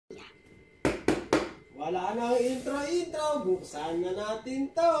Wala nang intro. Buksan na natin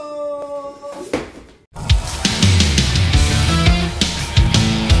to.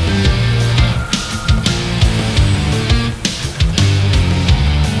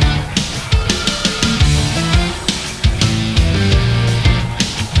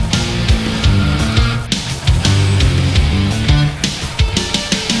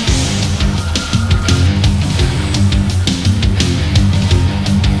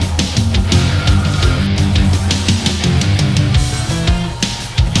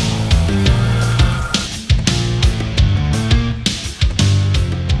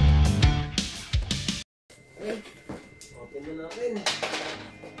 Open na natin.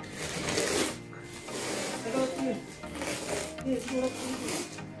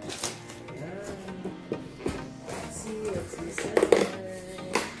 Let's see what's inside.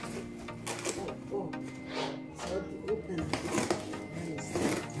 Oh. Start to open. Nice.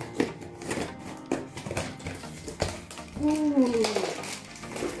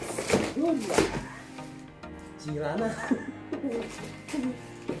 Good. Sira na.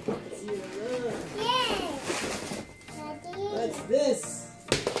 What's this?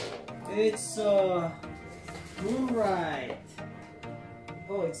 It's MoDMaT.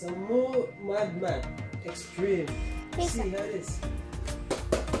 Oh, it's a MoDMaT Extreme. Let's see how it is.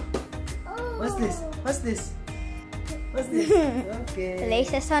 What's this? What's this? What's this? Okay.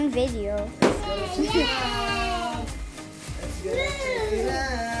 Latest on video. Let's go check it out. Let's go check it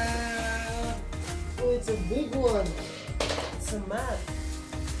out. Oh, it's a big one. It's a mat.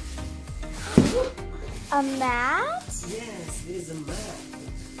 A mat? Yes, it is a mat.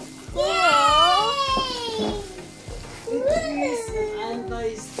 Yay! It is an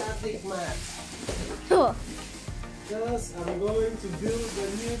anti-static mat. Oh. Because I'm going to build a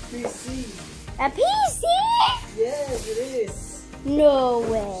new PC. A PC? Yes, it is. No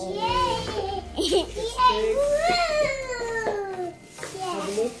way. Have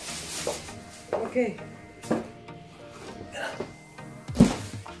a look. Okay.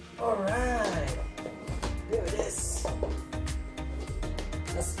 Alright. Here it is.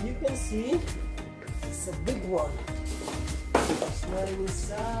 As you can see, it's a big one. There's nothing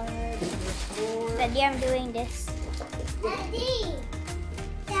inside. There's more. Daddy, I'm doing this. Daddy!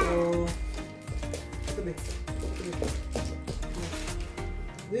 So,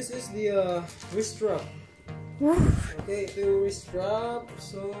 this is the wrist strap. Okay, ito yung wrist strap.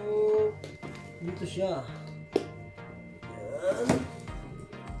 So, dito siya. Yan.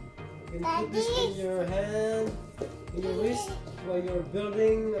 You can put this in your hand, in your wrist, while you're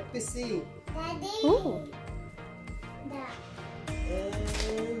building a PC. Daddy! Ooh.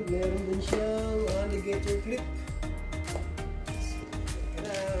 And meron din siyang alligator clip.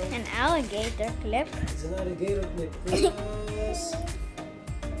 An alligator clip. It's an alligator clip. Plus,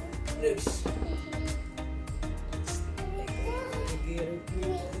 looks like an alligator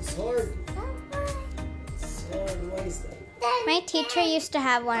clip. It's hard. It's hard. Why is that? My teacher used to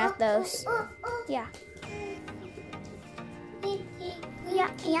have one of those. Yeah.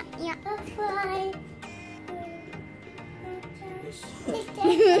 Yeah.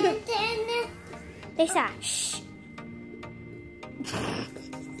 Lisa, shh.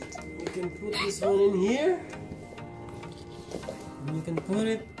 You can put this one in here. And you can put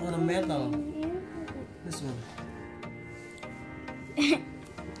it on a metal. This one. Okay.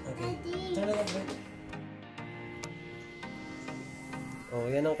 Turn it up, babe. Oh,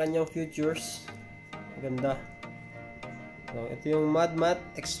 yan ang kanyang features. Ganda. So, ito yung MoDMaT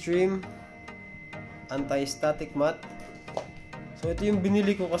Extreme Anti-Static Mat. So, ito yung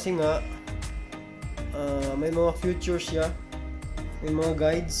binili ko kasi nga may mga features siya. May mga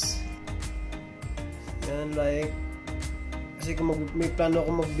guides. Yan, like kasi kung may plano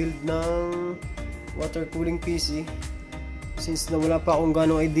ako mag-build ng water cooling PC, since na wala pa akong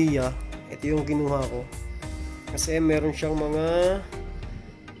ganong idea, ito yung kinuha ko. Kasi meron siyang mga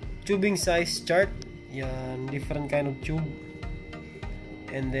tubing size chart. Yan, different kind of tube.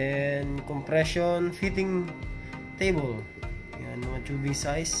 And then compression fitting table. Yan, mga tubing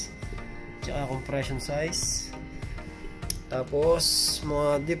size tsaka compression size. Tapos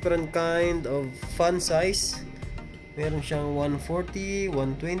mga different kind of fan size. Meron siyang 140,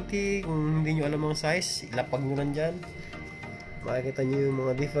 120. Kung hindi nyo alam ang size, ilapag nyo lang dyan. Makikita nyo yung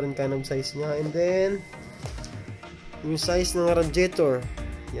mga different kind of size nya. And then yung size ng radiator.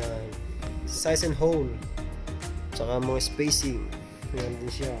 Yan, size and hole. Tsaka mga spacing. Yan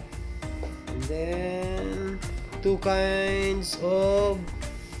din siya. And then two kinds of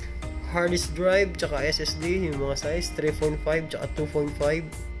hard disk drive tsaka SSD. Yung mga size 3.5 tsaka 2.5.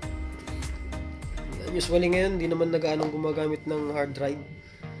 Usually ngayon, hindi naman nagaanong gumagamit ng hard drive.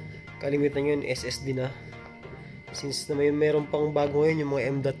 kalimitan yun SSD na. Since na meron pang bago ngayon yung mga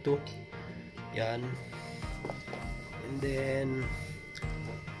M.2. Yan. And then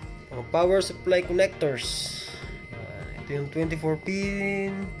mga power supply connectors. Yan. Ito yung 24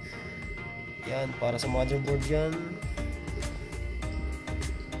 pin. Yan, para sa motherboard yan.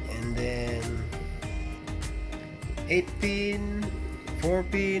 And then 8 pin, 4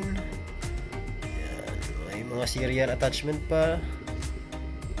 pin. Yan, may mga serial attachment pa.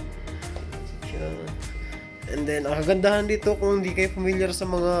 Yan. And then ang kagandahan dito, kung hindi kayo familiar sa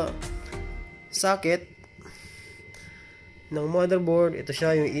mga socket ng motherboard, ito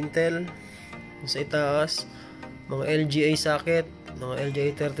siya yung Intel sa itaas, mga LGA socket, mga LGA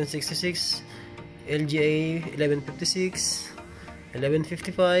 1366, LGA 1156,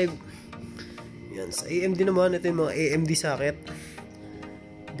 1155. Yan, sa AMD naman, ito yung mga AMD socket,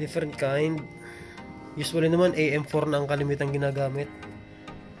 different kind. Usually naman AM4 na ang kalimitang ginagamit,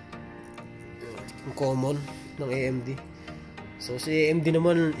 ang common ng AMD. So si AMD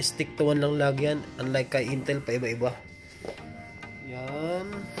naman, stick to one lang lagi yan, unlike kay Intel pa iba-iba. Yan.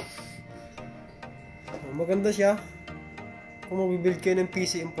 Maganda siya. Kung mag-build kayo ng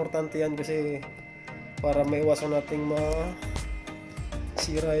PC, importante yan kasi para maiwasan nating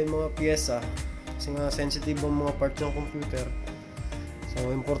sira yung mga pyesa. Kasi nga sensitive ang mga parts ng computer.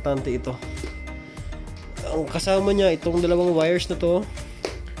 So importante ito. Ang kasama niya, itong dalawang wires na to.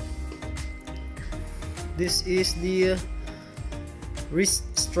 This is the wrist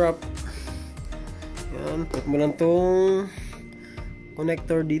strap. Yan, put mo lang tong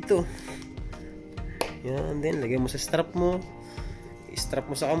connector dito. Yan, then lagay mo sa strap mo. I-strap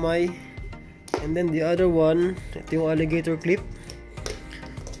mo sa kamay. And then the other one, ito yung alligator clip.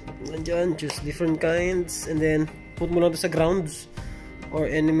 Put mo lang dyan, choose different kinds. And then put mo lang to sa grounds or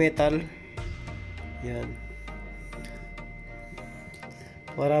any metal. Yan.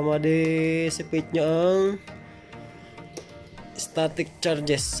 Para ma-dissipate nyo ang static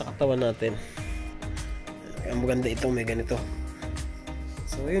charges sa katawan natin. Ang maganda ito, may ganito.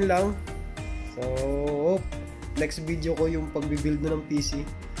 So yun lang. So next video ko yung pagbibuild na ng PC.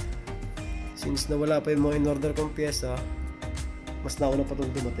 Since nawala pa yung mga in-order kong pyesa, mas nauna pa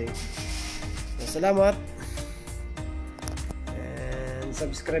itong dumating. So salamat, and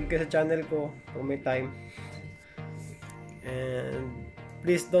subscribe kayo sa channel ko kung may time. And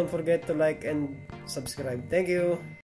please don't forget to like and subscribe. Thank you.